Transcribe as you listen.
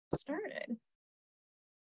Started.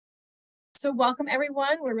 So welcome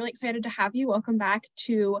everyone. We're really excited to have you. Welcome back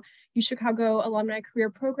to UChicago Alumni Career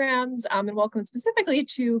Programs and welcome specifically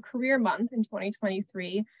to Career Month in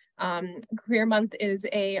 2023. Career Month is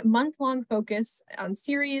a month-long focus on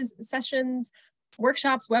series, sessions,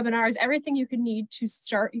 workshops, webinars, everything you could need to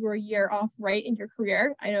start your year off right in your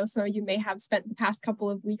career. I know some of you may have spent the past couple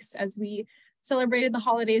of weeks as we celebrated the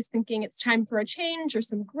holidays thinking it's time for a change or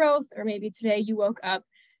some growth, or maybe today you woke up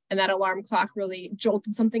and that alarm clock really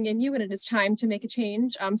jolted something in you and it is time to make a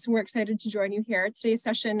change. So we're excited to join you here. Today's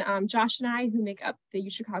session, Josh and I, who make up the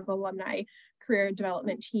UChicago Alumni Career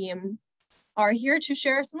Development Team, are here to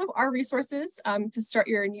share some of our resources to start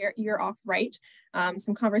your year off right.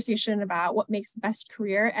 Some conversation about what makes the best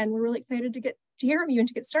career, and we're really excited to hear from you and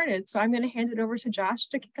to get started. So I'm going to hand it over to Josh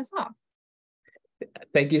to kick us off.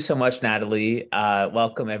 Thank you so much, Natalie.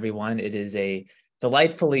 Welcome, everyone. It is a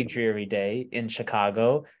delightfully dreary day in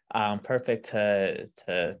Chicago. Perfect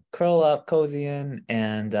to curl up, cozy in,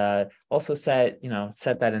 and also set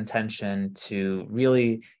that intention to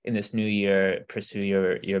really in this new year pursue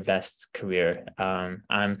your best career.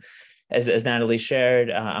 As Natalie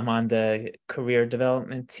shared, I'm on the career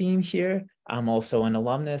development team here. I'm also an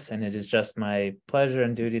alumnus, and it is just my pleasure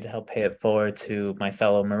and duty to help pay it forward to my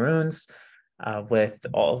fellow Maroons with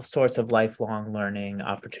all sorts of lifelong learning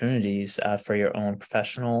opportunities for your own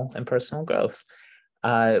professional and personal growth.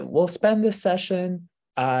 We'll spend this session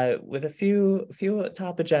with a few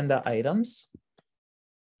top agenda items.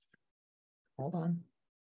 Hold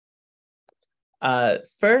on.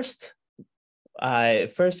 First,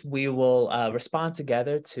 we will respond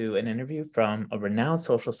together to an interview from a renowned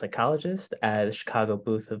social psychologist at the Chicago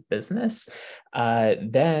booth of business.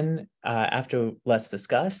 Then, after Let's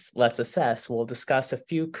Assess, we'll discuss a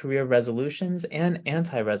few career resolutions and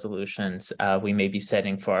anti-resolutions we may be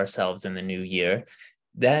setting for ourselves in the new year.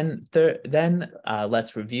 Then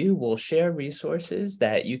Let's Review. We'll share resources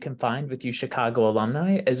that you can find with UChicago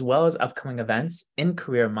alumni, as well as upcoming events in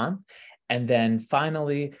Career Month. And then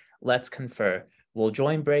finally, Let's Confer. We'll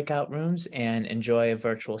join breakout rooms and enjoy a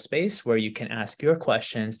virtual space where you can ask your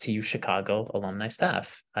questions to UChicago alumni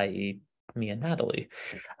staff, i.e. me and Natalie.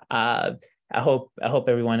 I hope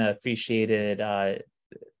everyone appreciated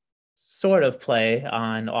sort of play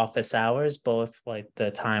on office hours, both like the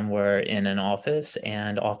time we're in an office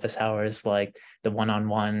and office hours like the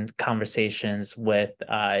one-on-one conversations with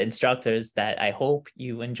instructors that I hope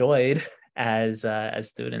you enjoyed as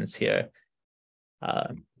students here.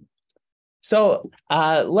 So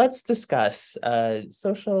let's discuss.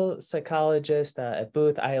 Social psychologist at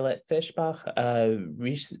Booth, Ayelet Fishbach,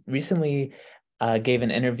 recently gave an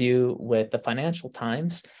interview with the Financial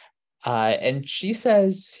Times. And she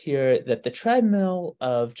says here that the treadmill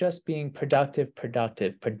of just being productive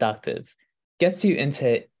gets you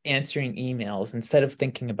into answering emails instead of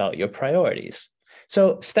thinking about your priorities.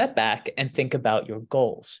 So step back and think about your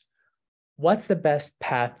goals. What's the best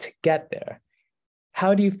path to get there?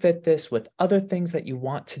 How do you fit this with other things that you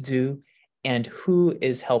want to do, and who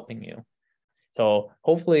is helping you? So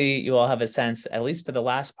hopefully you all have a sense, at least for the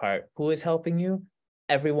last part, who is helping you?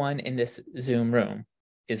 Everyone in this Zoom room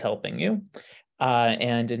is helping you,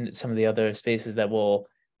 and in some of the other spaces that we'll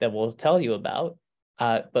tell you about.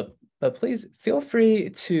 But please feel free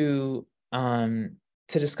to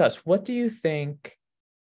discuss. What do you think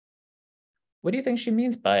she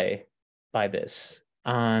means by this?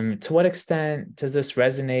 To what extent does this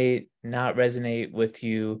resonate, not resonate with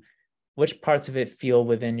you? Which parts of it feel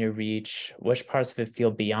within your reach? Which parts of it feel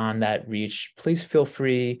beyond that reach? Please feel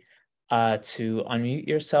free to unmute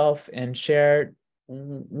yourself and share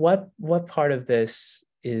what part of this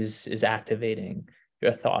is activating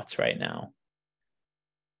your thoughts right now.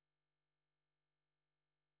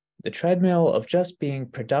 The treadmill of just being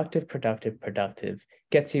productive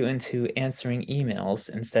gets you into answering emails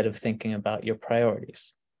instead of thinking about your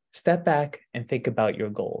priorities. Step back and think about your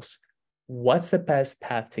goals. What's the best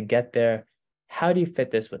path to get there? How do you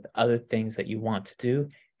fit this with other things that you want to do?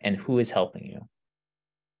 And who is helping you?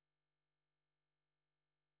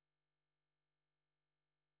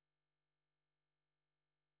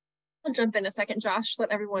 I'll jump in a second, Josh, let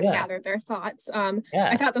everyone gather their thoughts.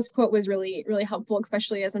 I thought this quote was really, really helpful,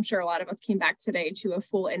 especially as I'm sure a lot of us came back today to a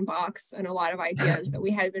full inbox and a lot of ideas that we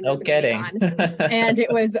had been ruminating on. And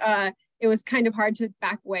it was kind of hard to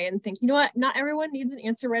back away and think, you know what, not everyone needs an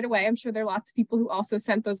answer right away. I'm sure there are lots of people who also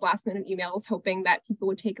sent those last minute emails hoping that people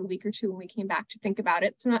would take a week or two when we came back to think about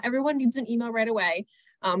it. So not everyone needs an email right away.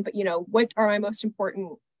 But you know, what are my most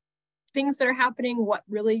important things that are happening? What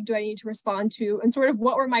really do I need to respond to? And sort of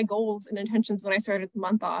what were my goals and intentions when I started the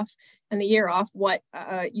month off and the year off? What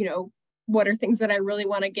what are things that I really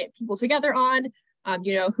want to get people together on.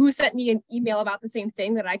 Who sent me an email about the same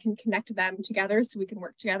thing that I can connect them together so we can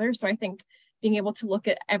work together. So I think being able to look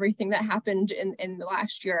at everything that happened in the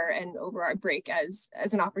last year and over our break as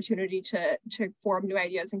an opportunity to form new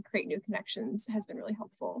ideas and create new connections has been really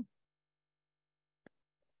helpful.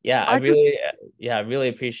 Yeah, I really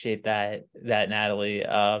appreciate that, Natalie.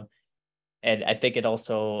 And I think it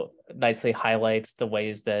also nicely highlights the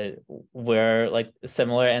ways that we're like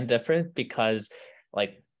similar and different, because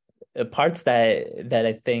like parts that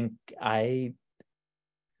I think I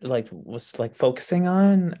was focusing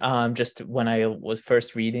on just when I was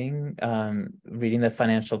first reading the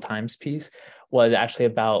Financial Times piece was actually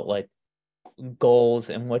about like goals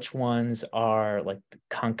and which ones are like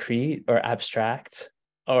concrete or abstract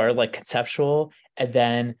or like conceptual, and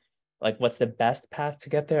then like what's the best path to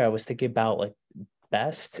get there. I was thinking about like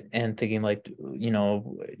best and thinking like,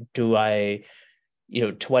 do I,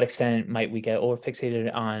 to what extent might we get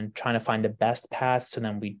overfixated on trying to find the best path so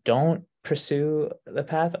then we don't pursue the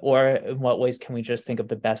path, or in what ways can we just think of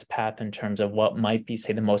the best path in terms of what might be,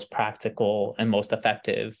 say, the most practical and most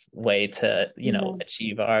effective way to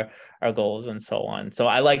achieve our goals and so on. So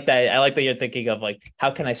I like that you're thinking of like,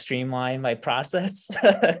 how can I streamline my process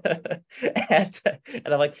and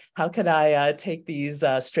I'm like, how can I take these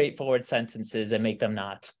straightforward sentences and make them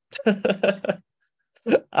not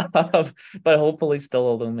but hopefully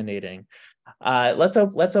still illuminating. Let's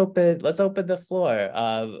open the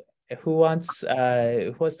floor. Who wants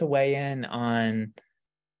to weigh in on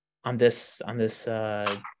this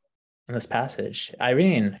passage?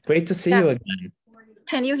 Irene, great to see you again.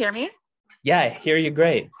 Can you hear me? Yeah, I hear you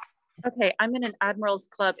great. Okay, I'm in an Admirals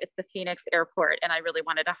Club at the Phoenix airport, and I really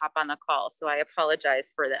wanted to hop on the call, so I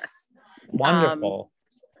apologize for this. Wonderful.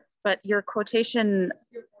 But your quotation,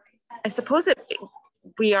 I suppose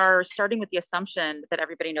we are starting with the assumption that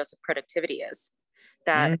everybody knows what productivity is,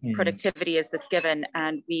 that productivity is this given,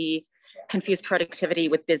 and we confuse productivity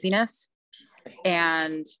with busyness.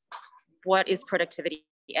 And what is productivity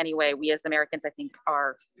anyway? We as Americans, I think,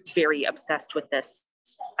 are very obsessed with this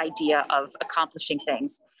idea of accomplishing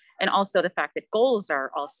things. And also the fact that goals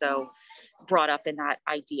are also brought up in that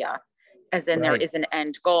idea, as in there is an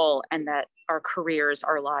end goal, and that our careers,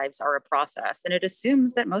 our lives are a process. And it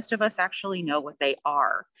assumes that most of us actually know what they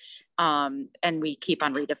are. And we keep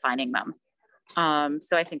on redefining them.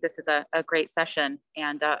 So I think this is a great session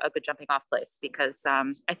and a good jumping off place, because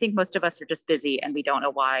I think most of us are just busy and we don't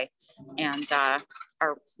know why, and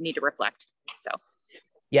need to reflect. So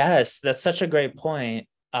yes, that's such a great point.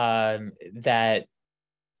 That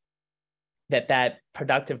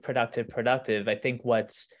productive. I think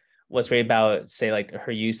what's great about, say, like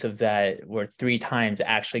her use of that word 3 times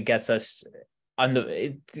actually gets us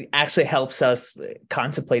it actually helps us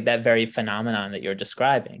contemplate that very phenomenon that you're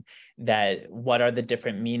describing. That what are the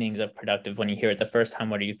different meanings of productive? When you hear it the first time,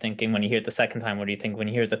 what are you thinking? When you hear it the second time, what do you think? When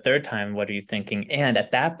you hear it the third time, what are you thinking? And at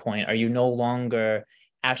that point, are you no longer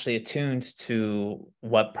actually attuned to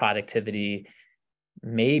what productivity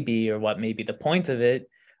may be, or what may be the point of it,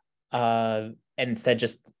 and instead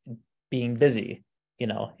just being busy,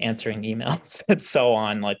 answering emails and so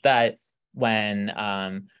on like that, when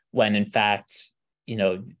in fact,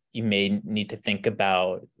 you may need to think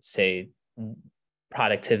about, say,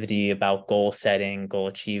 productivity, about goal setting, goal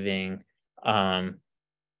achieving,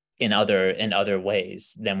 in other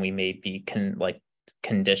ways than we may be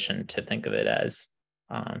conditioned to think of it as.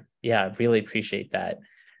 I really appreciate that.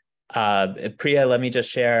 Priya, let me just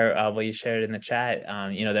share what you shared in the chat.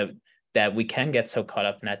 That we can get so caught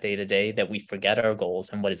up in that day to day that we forget our goals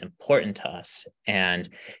and what is important to us. And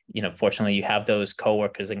fortunately, you have those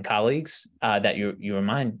coworkers and colleagues that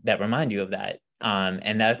remind you of that.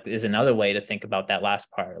 And that is another way to think about that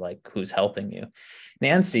last part, like who's helping you.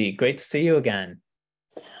 Nancy, great to see you again.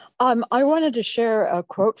 I wanted to share a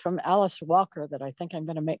quote from Alice Walker that I think I'm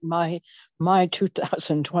going to make my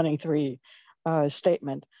 2023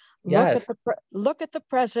 statement. Yes. Look at the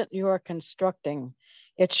present you are constructing.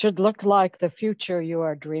 It should look like the future you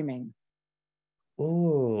are dreaming.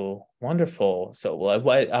 Ooh, wonderful. So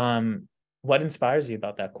what inspires you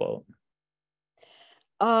about that quote?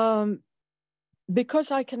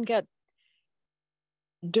 Because I can get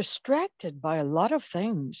distracted by a lot of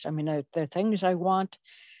things. I mean, the things I want.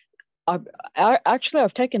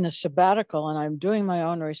 I've taken a sabbatical and I'm doing my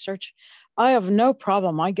own research. I have no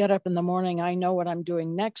problem. I get up in the morning, I know what I'm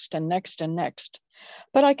doing next and next and next.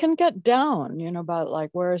 But I can get down, about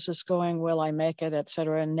like, where is this going? Will I make it, et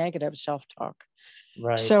cetera, and negative self-talk.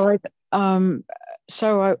 Right. So I'm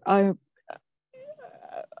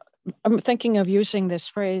thinking of using this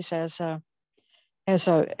phrase as as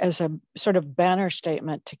a sort of banner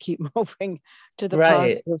statement to keep moving to the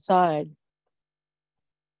Right. positive side.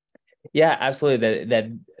 Yeah, absolutely. That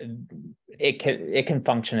it can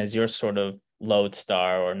function as your sort of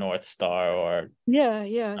lodestar or North Star or Yeah.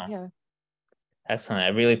 Excellent. I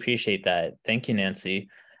really appreciate that. Thank you, Nancy.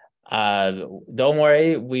 Don't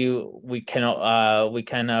worry, we can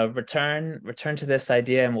return to this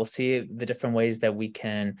idea, and we'll see the different ways that we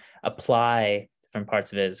can apply different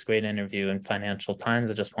parts of it. It's a great interview in Financial Times.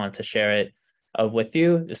 I just wanted to share it with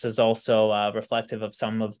you. This is also reflective of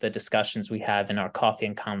some of the discussions we have in our Coffee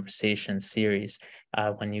and Conversation series.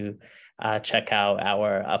 When you check out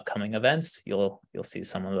our upcoming events, you'll see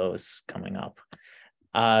some of those coming up.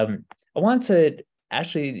 I want to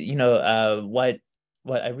actually,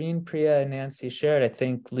 what Irene, Priya, and Nancy shared, I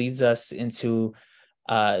think leads us into,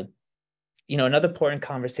 another important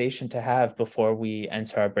conversation to have before we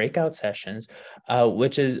enter our breakout sessions,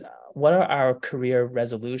 which is what are our career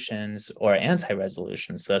resolutions or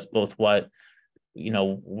anti-resolutions? So that's both what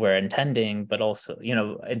we're intending, but also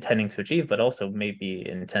intending to achieve, but also maybe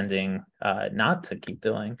intending not to keep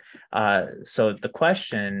doing. So the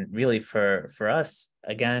question really for us,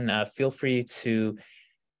 again, feel free to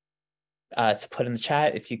put in the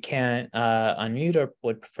chat if you can't unmute or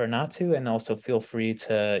would prefer not to, and also feel free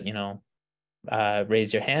to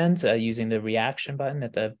raise your hand using the reaction button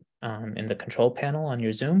at the in the control panel on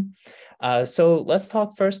your Zoom. So let's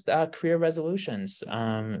talk first career resolutions.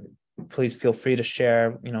 Please feel free to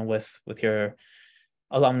share, with your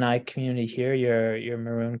alumni community here, your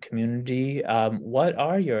Maroon community. What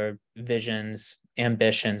are your visions,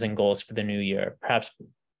 ambitions, and goals for the new year? Perhaps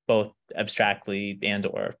both abstractly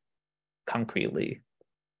and/or concretely.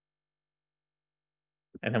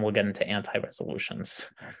 And then we'll get into anti-resolutions.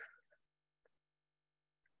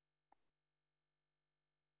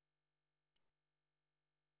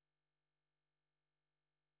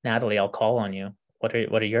 Natalie, I'll call on you. What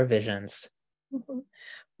are your visions?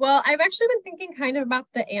 Well, I've actually been thinking kind of about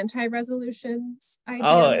the anti-resolutions idea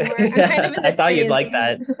more. I'm kind of in this I thought phase. You'd like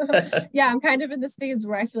that. Yeah, I'm kind of in this phase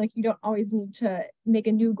where I feel like you don't always need to make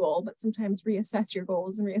a new goal, but sometimes reassess your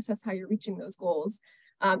goals and reassess how you're reaching those goals.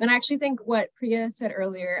 And I actually think what Priya said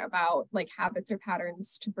earlier about like habits or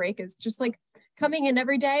patterns to break is just like coming in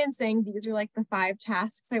every day and saying, these are like the 5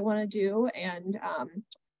 tasks I want to do, and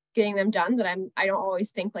getting them done. That I don't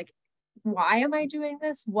always think like, why am I doing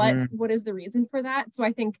this? What is the reason for that? So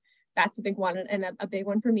I think that's a big one. And a big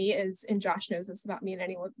one for me is, and Josh knows this about me and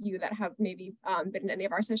any of you that have maybe been in any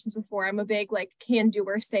of our sessions before, I'm a big like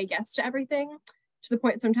can-doer, say yes to everything, to the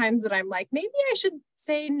point sometimes that I'm like, maybe I should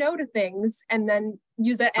say no to things and then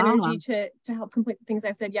use that energy to help complete the things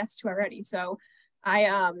I've said yes to already. So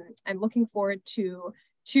I'm looking forward to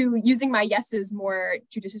using my yeses more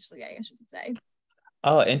judiciously, I guess you should say.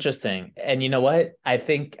 Oh, interesting. And you know what? I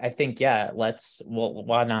think, yeah,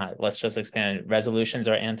 why not? Let's just expand resolutions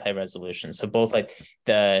or anti-resolutions. So both like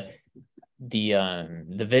the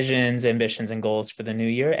visions, ambitions, and goals for the new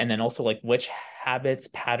year. And then also like which habits,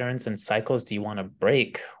 patterns, and cycles do you want to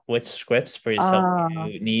break? Which scripts for yourself do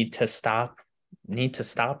you need to stop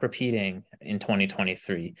repeating in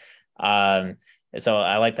 2023? So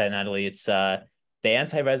I like that, Natalie. It's the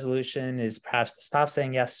anti-resolution is perhaps to stop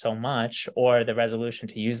saying yes so much, or the resolution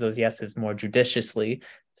to use those yeses more judiciously.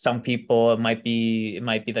 Some people, it might be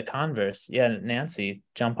the converse. Yeah, Nancy,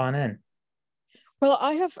 jump on in. Well,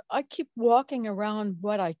 I keep walking around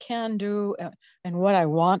what I can do and what I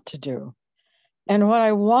want to do. And what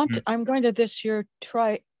I want, I'm going to this year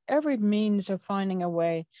try every means of finding a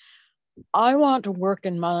way. I want to work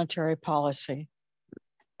in monetary policy.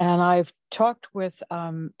 And I've talked with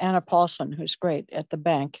Anna Paulson, who's great at the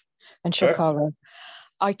bank in Chicago.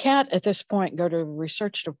 I can't at this point go to a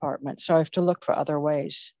research department, so I have to look for other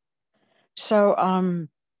ways. So,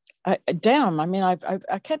 I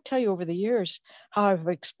can't ttell you over the years how I've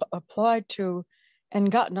applied to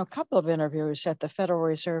and gotten a couple of interviews at the Federal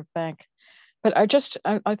Reserve Bank. But I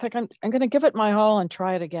think I'm going to give it my all and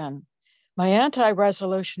try it again. My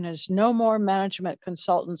anti-resolution is no more management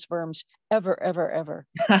consultants firms ever, ever, ever.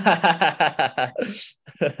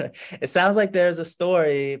 It sounds like there's a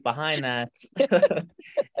story behind that.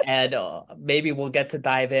 And maybe we'll get to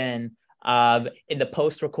dive in the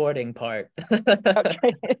post-recording part.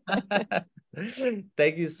 Okay.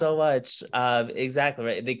 Thank you so much. Exactly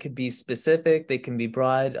right. They could be specific, they can be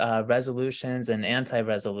broad, resolutions and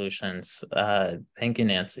anti-resolutions. Thank you,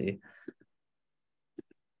 Nancy.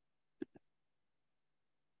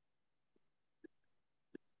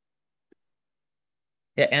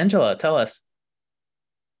 Yeah, Angela, tell us.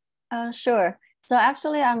 Sure. So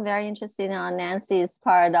actually, I'm very interested on Nancy's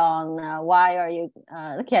part on why are you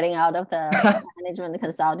getting out of the management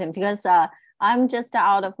consulting, because I'm just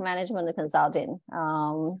out of management consulting.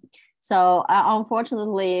 So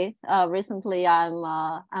unfortunately, recently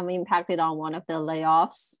I'm impacted on one of the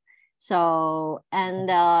layoffs. So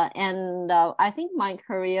I think my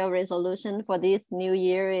career resolution for this new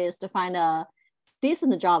year is to find a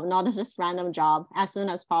decent job, not just random job, as soon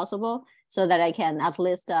as possible, so that I can at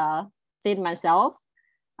least feed myself.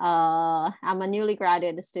 I'm a newly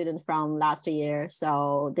graduated student from last year,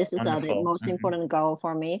 so this is the most important goal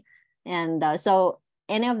for me. And so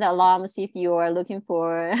any of the alums, if you are looking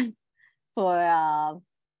for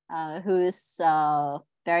who's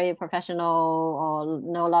very professional or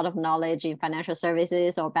know a lot of knowledge in financial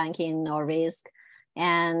services or banking or risk,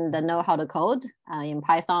 and know how to code in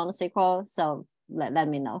Python, SQL, so let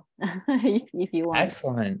me know if you want.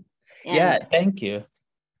 Excellent. And yeah, thank you.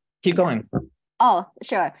 Keep going. Oh,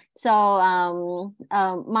 sure. So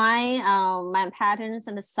my patterns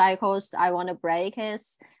and the cycles I want to break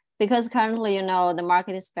is because currently, the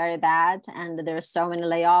market is very bad and there's so many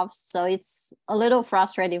layoffs. So it's a little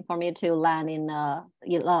frustrating for me to land in a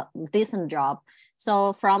decent job.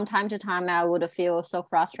 So from time to time, I would feel so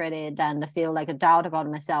frustrated and feel like a doubt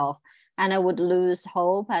about myself. And I would lose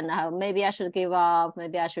hope and maybe I should give up.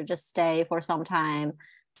 Maybe I should just stay for some time.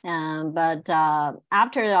 But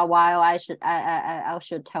after a while, I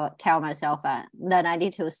should tell myself that I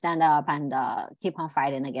need to stand up and keep on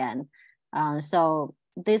fighting again. So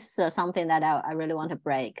this is something that I really want to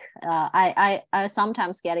break. I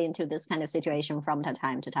sometimes get into this kind of situation from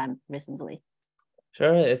time to time recently.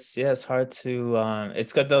 Sure, it's hard to.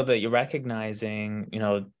 It's good though that you're recognizing,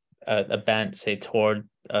 a bent, say, toward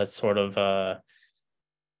a sort of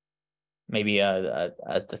maybe a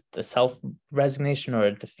self-resignation or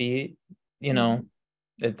a defeat,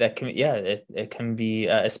 that can, it can be,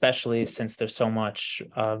 especially since there's so much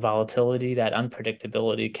volatility, that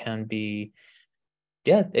unpredictability can be,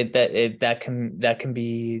 that can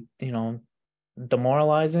be,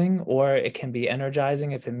 demoralizing, or it can be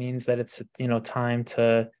energizing if it means that it's, time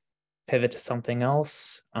to pivot to something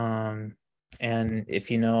else. And if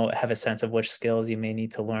have a sense of which skills you may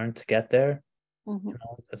need to learn to get there.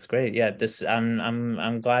 That's great. Yeah,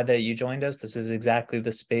 I'm glad that you joined us. This is exactly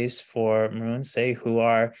the space for Maroon, say, who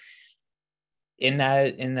are in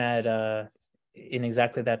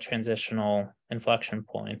exactly that transitional inflection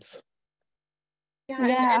points.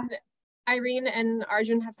 Yeah. And Irene and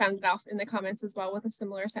Arjun have sounded off in the comments as well with a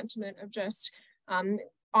similar sentiment of just on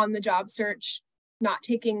the job search, not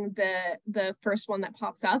taking the first one that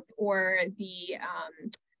pops up, or the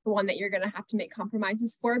one that you're going to have to make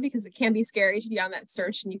compromises for, because it can be scary to be on that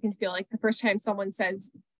search. And you can feel like the first time someone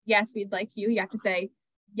says, yes, we'd like you have to say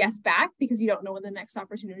yes back, because you don't know when the next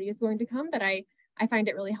opportunity is going to come. But I find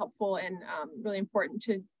it really helpful and really important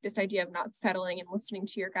to this idea of not settling and listening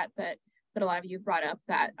to your gut that a lot of you brought up,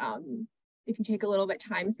 that if you take a little bit of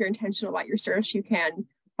time, if you're intentional about your search, you can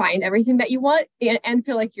find everything that you want and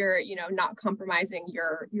feel like you're, not compromising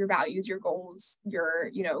your values, your goals, your,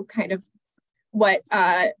 kind of what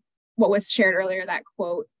was shared earlier, that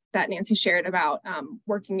quote that Nancy shared about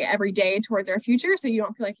working every day towards our future. So you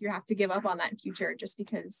don't feel like you have to give up on that future just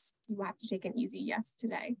because you have to take an easy yes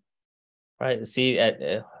today. Right. See,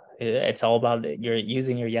 it's all about you're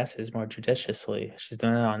using your yeses more judiciously. She's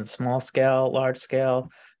doing it on small scale, large scale.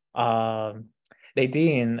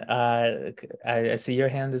 Nadine, I see your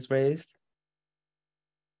hand is raised.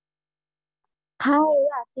 Hi,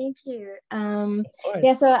 thank you.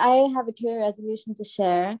 So I have a career resolution to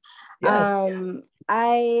share. Yes.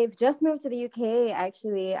 I've just moved to the UK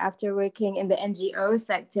actually after working in the NGO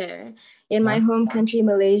sector in my home country,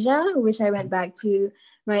 Malaysia, which I went back to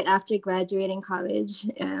right after graduating college.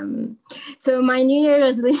 So my New Year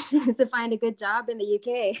resolution is to find a good job in the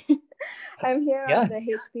UK. I'm here on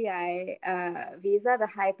the HPI visa, the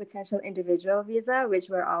High Potential Individual visa, which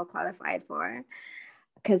we're all qualified for,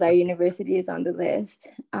 because our university is on the list.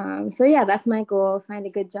 So that's my goal, find a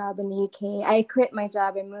good job in the UK. I quit my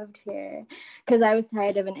job and moved here because I was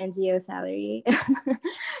tired of an NGO salary.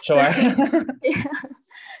 Sure.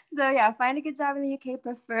 So find a good job in the UK,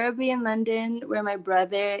 preferably in London, where my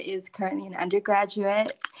brother is currently an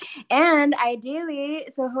undergraduate. And ideally,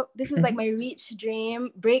 this is like my reach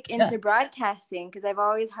dream, break into broadcasting, because I've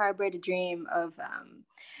always harbored a dream of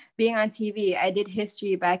being on TV. I did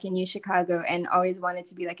history back in UChicago and always wanted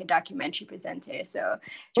to be like a documentary presenter. So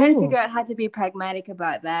trying to figure out how to be pragmatic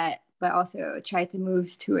about that, but also try to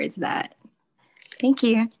move towards that. Thank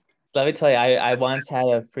you. Let me tell you, I once had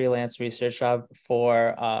a freelance research job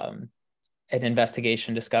for an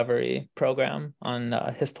investigation discovery program on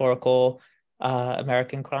historical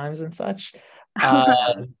American crimes and such.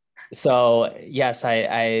 So yes,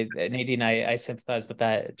 Nadine, I sympathize with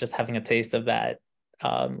that, just having a taste of that,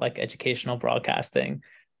 like educational broadcasting,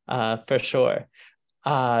 for sure.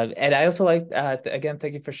 And I also like, again,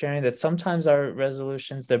 thank you for sharing that sometimes our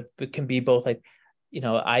resolutions, that can be both like,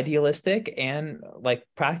 idealistic and like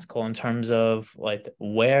practical in terms of like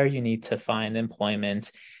where you need to find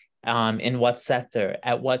employment, in what sector,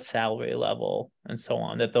 at what salary level, and so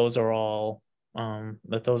on, that those are all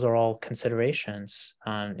considerations.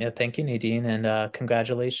 Yeah, thank you, Nadine, and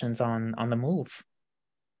congratulations on the move.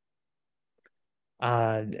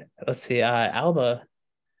 Let's see, Alba.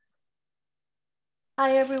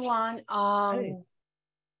 Hi everyone. Hey.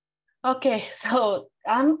 Okay, so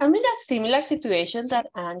I'm in a similar situation that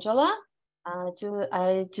Angela.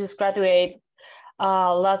 I just graduated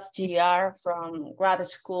last year from grad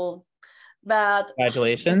school, but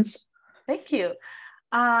Congratulations. thank you.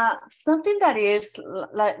 Something that is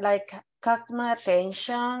like caught my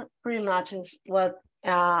attention pretty much is what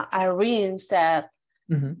Irene said.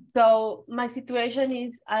 Mm-hmm. So my situation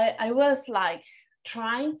is I was like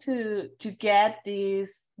trying to get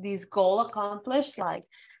this goal accomplished. Like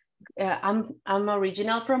I'm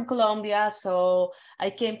original from Colombia, so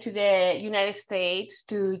I came to the United States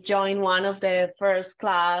to join one of the first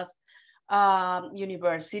class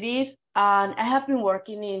universities, and I have been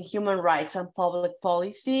working in human rights and public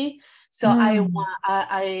policy. So I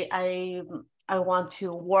want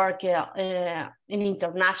to work in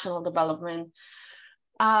international development.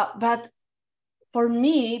 But for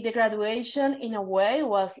me, the graduation in a way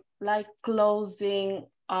was like closing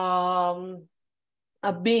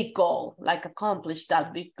a big goal, like accomplish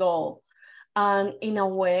that big goal. And in a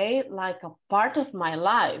way, like a part of my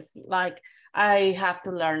life, like I have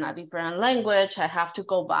to learn a different language. I have to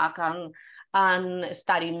go back and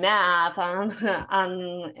study math and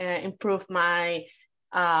improve my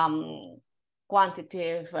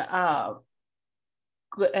quantitative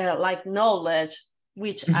like knowledge,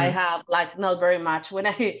 which I have like not very much when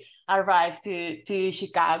I arrived to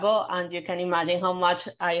Chicago, and you can imagine how much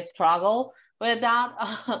I struggle with that.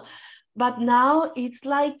 But now it's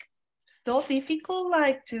like so difficult,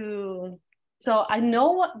 like so I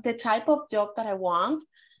know what the type of job that I want,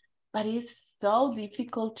 but it's so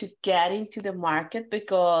difficult to get into the market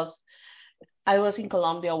because I was in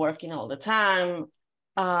Colombia working all the time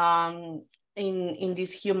in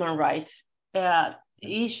these human rights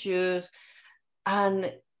issues,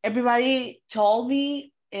 and everybody told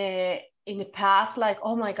me in the past, like,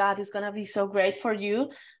 oh my God, it's gonna be so great for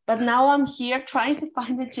you. But now I'm here trying to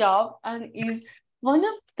find a job, and is one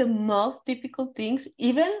of the most difficult things,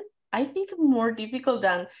 even I think more difficult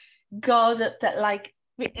than go that like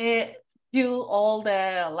do all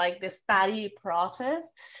the like the study process.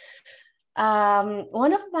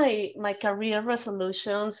 One of my career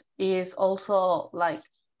resolutions is also like,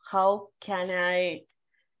 how can I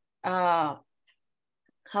how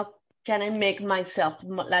can I make myself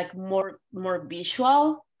like more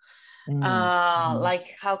visual?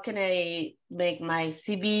 Like how can I make my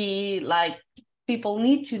CV, like people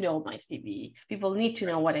need to know my CV, people need to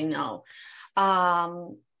know what I know.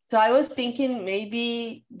 So I was thinking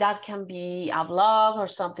maybe that can be a blog or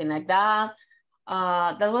something like that.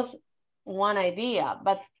 That was one idea,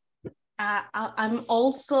 but I'm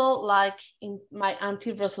also like in my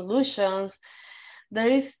anti-resolutions, there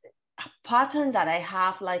is a pattern that I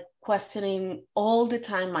have, like questioning all the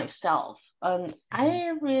time myself. And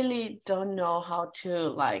I really don't know how to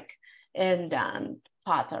like end that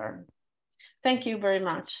pattern. Thank you very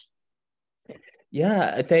much.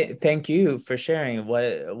 Yeah, thank you for sharing.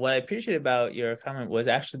 What I appreciate about your comment was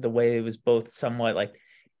actually the way it was both somewhat like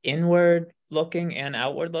inward looking and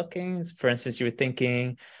outward looking. For instance, you were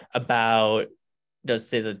thinking about, let's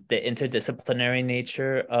say, the interdisciplinary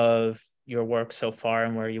nature of your work so far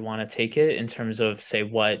and where you want to take it in terms of, say,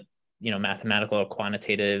 what, mathematical or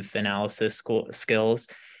quantitative analysis skills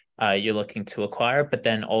you're looking to acquire, but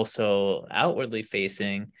then also outwardly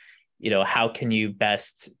facing, how can you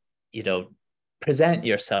best, present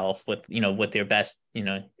yourself with, with your best,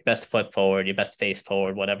 best foot forward, your best face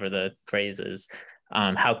forward, whatever the phrase is.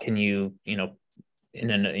 How can you, in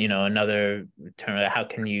another term, how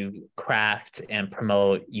can you craft and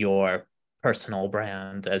promote your personal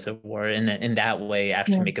brand, as it were, and in that way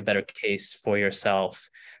actually make a better case for yourself,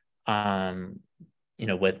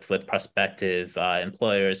 with prospective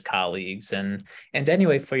employers, colleagues, and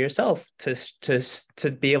anyway, for yourself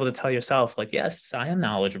to be able to tell yourself, like, yes, I am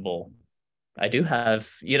knowledgeable. I do have,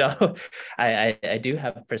 I do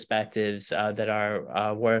have perspectives that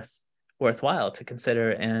are worthwhile to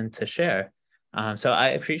consider and to share. So I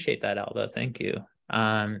appreciate that, Alba. Thank you.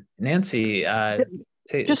 Nancy,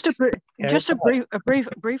 just a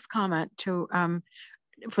brief comment to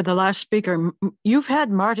for the last speaker. You've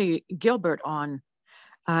had Marty Gilbert on,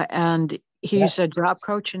 and he's a job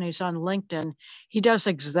coach and he's on LinkedIn. He does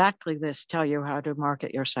exactly this, tell you how to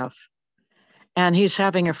market yourself. And he's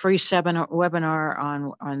having a free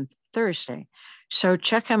webinar on Thursday. So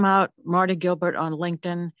check him out, Marty Gilbert on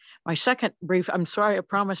LinkedIn. My second brief, I'm sorry, I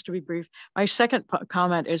promised to be brief. My second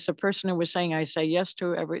comment is the person who was saying, I say yes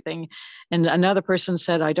to everything. And another person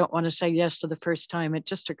said, I don't want to say yes to the first time. It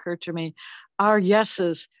just occurred to me, our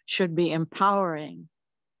yeses should be empowering.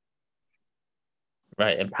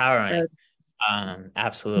 Right, empowering.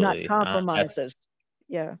 Absolutely. Not compromises.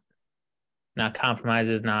 Yeah. Not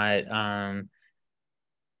compromises, not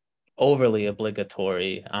overly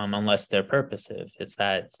obligatory, unless they're purposive. It's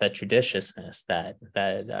that judiciousness that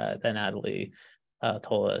Natalie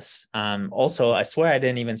told us. Also, I swear I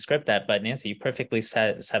didn't even script that, but Nancy, you perfectly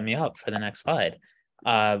set me up for the next slide,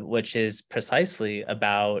 which is precisely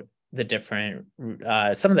about the different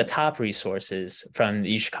some of the top resources from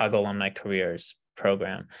the UChicago Alumni Careers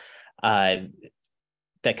program that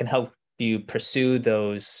can help you pursue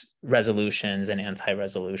those resolutions and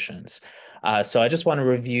anti-resolutions. So I just want to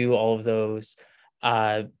review all of those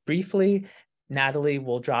briefly. Natalie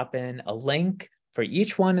will drop in a link for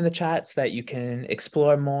each one in the chat so that you can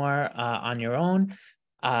explore more on your own.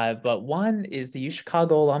 But one is the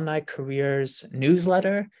UChicago Alumni Careers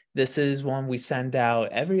newsletter. This is one we send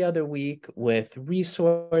out every other week with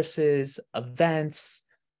resources, events,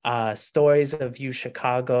 stories of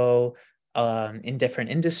UChicago in different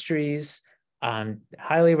industries.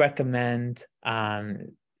 Highly recommend.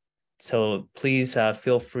 So please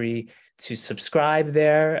feel free to subscribe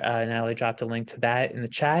there. Natalie dropped a link to that in the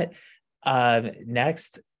chat.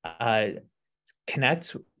 Next,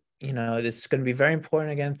 connect. This is going to be very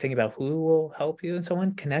important. Again, think about who will help you and so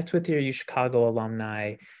on. Connect with your UChicago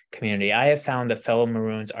alumni community. I have found that fellow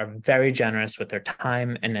Maroons are very generous with their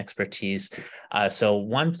time and expertise. So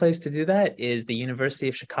one place to do that is the University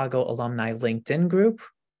of Chicago Alumni LinkedIn group.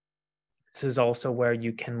 This is also where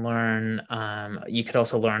you can learn. You could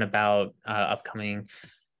also learn about upcoming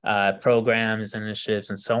programs, initiatives,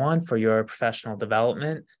 and so on for your professional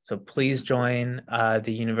development. So please join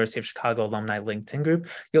the University of Chicago Alumni LinkedIn group.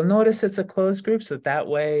 You'll notice it's a closed group, so that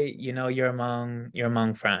way you're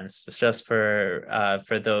among friends. It's just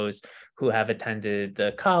for those who have attended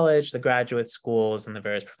the college, the graduate schools, and the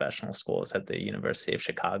various professional schools at the University of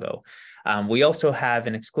Chicago. We also have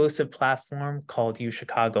an exclusive platform called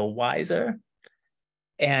UChicago Wiser.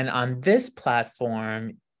 And on this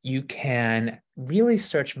platform, you can really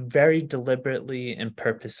search very deliberately and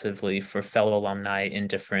purposively for fellow alumni in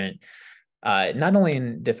different, not only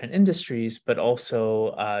in different industries, but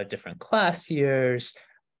also different class years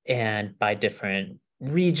and by different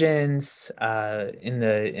regions in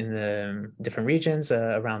the different regions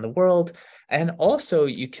around the world. And also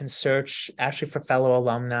you can search actually for fellow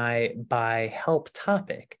alumni by help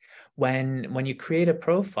topic. When you create a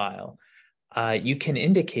profile, you can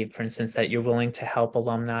indicate, for instance, that you're willing to help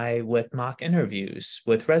alumni with mock interviews,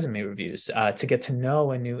 with resume reviews, to get to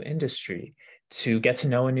know a new industry, to get to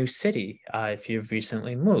know a new city if you've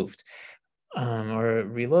recently moved, or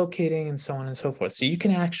relocating, and so on and so forth. So you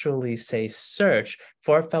can actually say search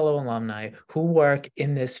for fellow alumni who work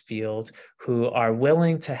in this field, who are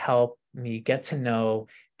willing to help me get to know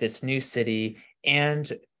this new city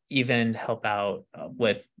and even help out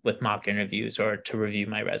with mock interviews or to review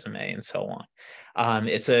my resume and so on. And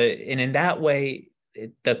in that way,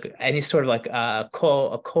 any sort of like a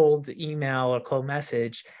cold email or cold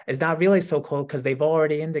message is not really so cold because they've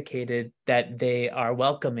already indicated that they are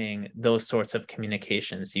welcoming those sorts of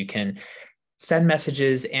communications. You can send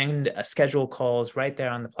messages and schedule calls right there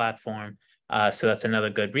on the platform. So that's another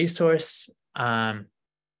good resource.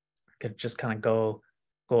 Could just kind of go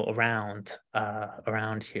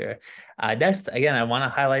around here. Next, again, I want to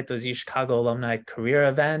highlight those UChicago Alumni Career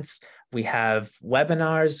events. We have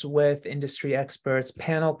webinars with industry experts,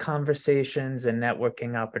 panel conversations, and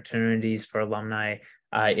networking opportunities for alumni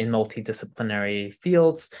in multidisciplinary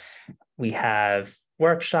fields. We have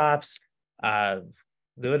workshops,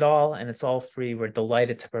 do it all, and it's all free. We're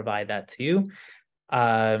delighted to provide that to you.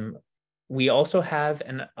 We also have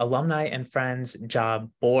an Alumni and Friends job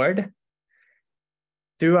board.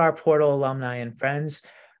 Through our portal, Alumni and Friends,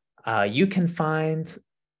 you can find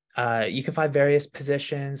various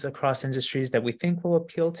positions across industries that we think will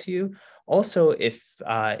appeal to you. Also, if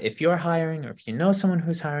you're hiring or if you know someone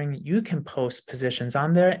who's hiring, you can post positions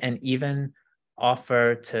on there and even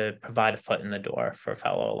offer to provide a foot in the door for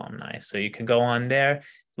fellow alumni. So you can go on there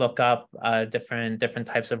look up different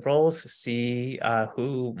types of roles, see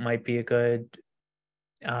who might be a good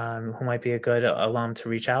alum to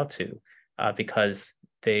reach out to, because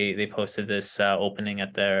they posted this opening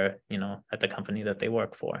at their, at the company that they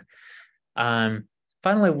work for.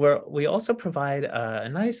 Finally, we also provide a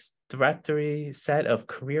nice directory set of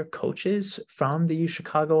career coaches from the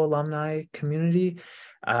UChicago alumni community.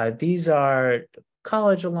 These are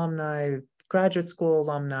college alumni, graduate school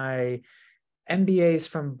alumni, MBAs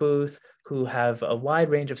from Booth, who have a wide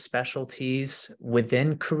range of specialties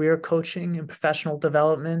within career coaching and professional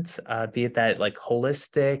development, be it that like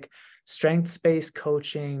holistic, strengths-based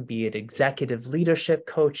coaching, be it executive leadership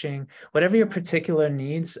coaching, whatever your particular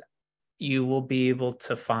needs, you will be able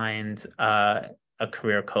to find a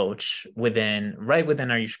career coach right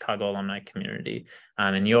within our UChicago alumni community.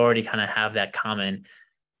 And you already kind of have that common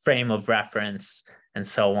frame of reference and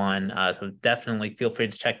so on. So definitely feel free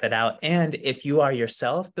to check that out. And if you are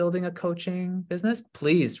yourself building a coaching business,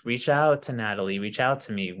 please reach out to Natalie, reach out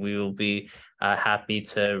to me. We will be happy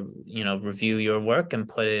to, review your work and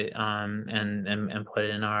put it and put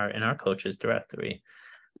it in our coaches directory.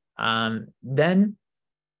 Then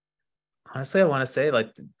honestly, I want to say,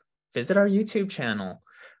 visit our YouTube channel,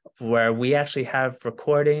 where we actually have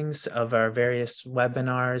recordings of our various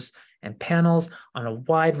webinars and panels on a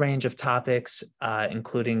wide range of topics,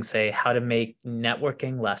 including, say, how to make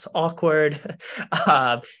networking less awkward,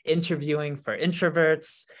 interviewing for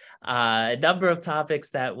introverts, a number of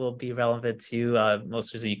topics that will be relevant to you.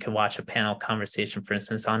 Mostly you can watch a panel conversation, for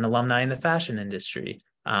instance, on alumni in the fashion industry,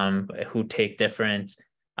 who take different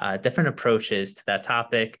approaches to that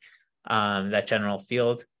topic. That general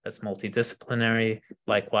field that's multidisciplinary.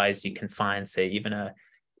 Likewise, you can find, say, even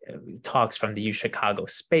talks from the UChicago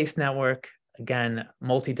Space Network. Again,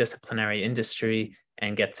 multidisciplinary industry,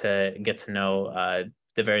 and get to know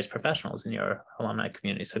the various professionals in your alumni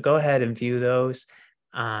community. So go ahead and view those,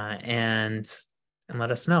 and let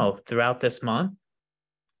us know. Throughout this month,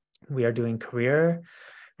 we are doing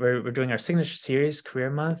We're doing our signature series, Career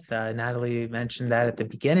Month. Natalie mentioned that at the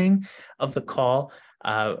beginning of the call.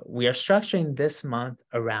 We are structuring this month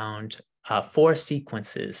around 4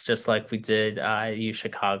 sequences, just like we did at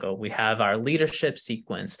UChicago. We have our leadership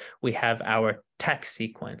sequence, we have our tech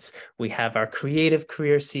sequence, we have our creative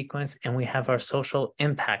career sequence, and we have our social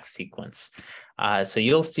impact sequence. So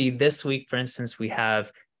you'll see this week, for instance, we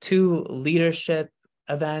have 2 leadership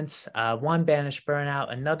events, one Banish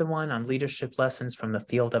Burnout, another one on leadership lessons from the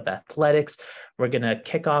field of athletics. We're going to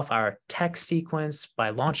kick off our tech sequence by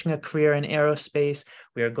launching a career in aerospace.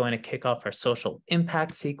 We are going to kick off our social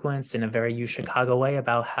impact sequence in a very UChicago way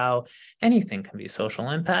about how anything can be social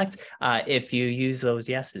impact if you use those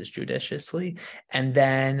yeses judiciously. And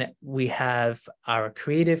then we have our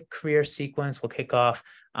creative career sequence. We'll kick off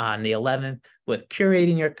on the 11th with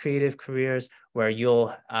curating your creative careers, where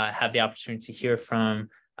you'll have the opportunity to hear from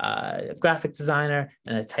a graphic designer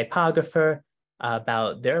and a typographer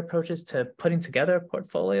about their approaches to putting together a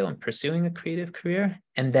portfolio and pursuing a creative career.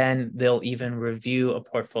 And then they'll even review a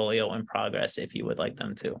portfolio in progress if you would like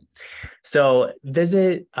them to. So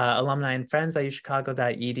visit alumni and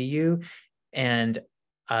friends.uchicago.edu and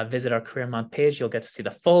visit our Career Month page. You'll get to see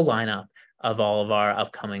the full lineup of all of our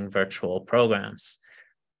upcoming virtual programs.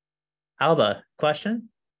 Alba, question?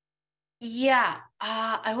 Yeah,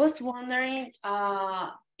 I was wondering,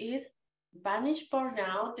 is Banish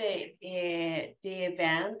Burnout the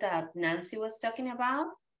event that Nancy was talking about?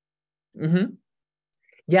 Mm-hmm.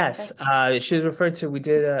 Yes, she was referred to. We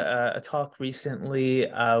did a talk recently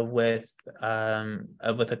with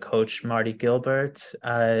a coach, Marty Gilbert.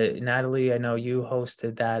 Natalie, I know you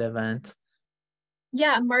hosted that event.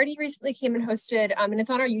 Yeah, Marty recently came and hosted, and it's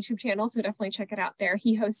on our YouTube channel, so definitely check it out there.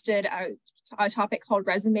 He hosted a topic called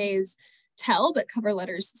Resumes Tell, but Cover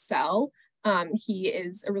Letters Sell. He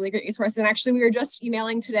is a really great resource. And actually, we were just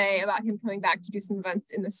emailing today about him coming back to do some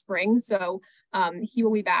events in the spring. So he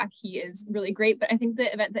will be back. He is really great. But I think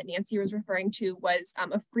the event that Nancy was referring to was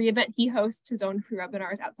a free event. He hosts his own free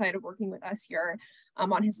webinars outside of working with us here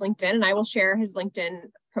on his LinkedIn. And I will share his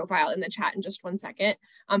LinkedIn profile in the chat in just one second.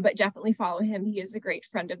 But definitely follow him. He is a great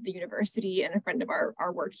friend of the university and a friend of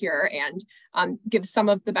our work here, and gives some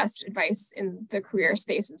of the best advice in the career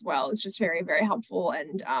space as well. It's just very, very helpful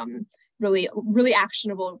and really, really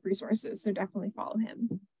actionable resources. So definitely follow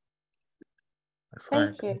him.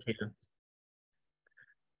 Excellent. Thank you.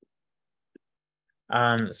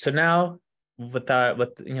 So now I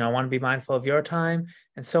want to be mindful of your time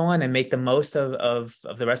and so on, and make the most of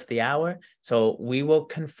the rest of the hour. So we will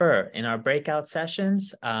confer in our breakout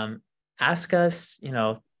sessions. Ask us,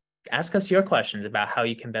 ask us your questions about how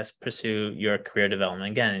you can best pursue your career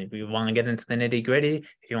development. Again, if you want to get into the nitty gritty,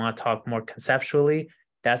 if you want to talk more conceptually,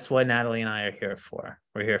 that's what Natalie and I are here for.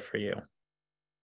 We're here for you.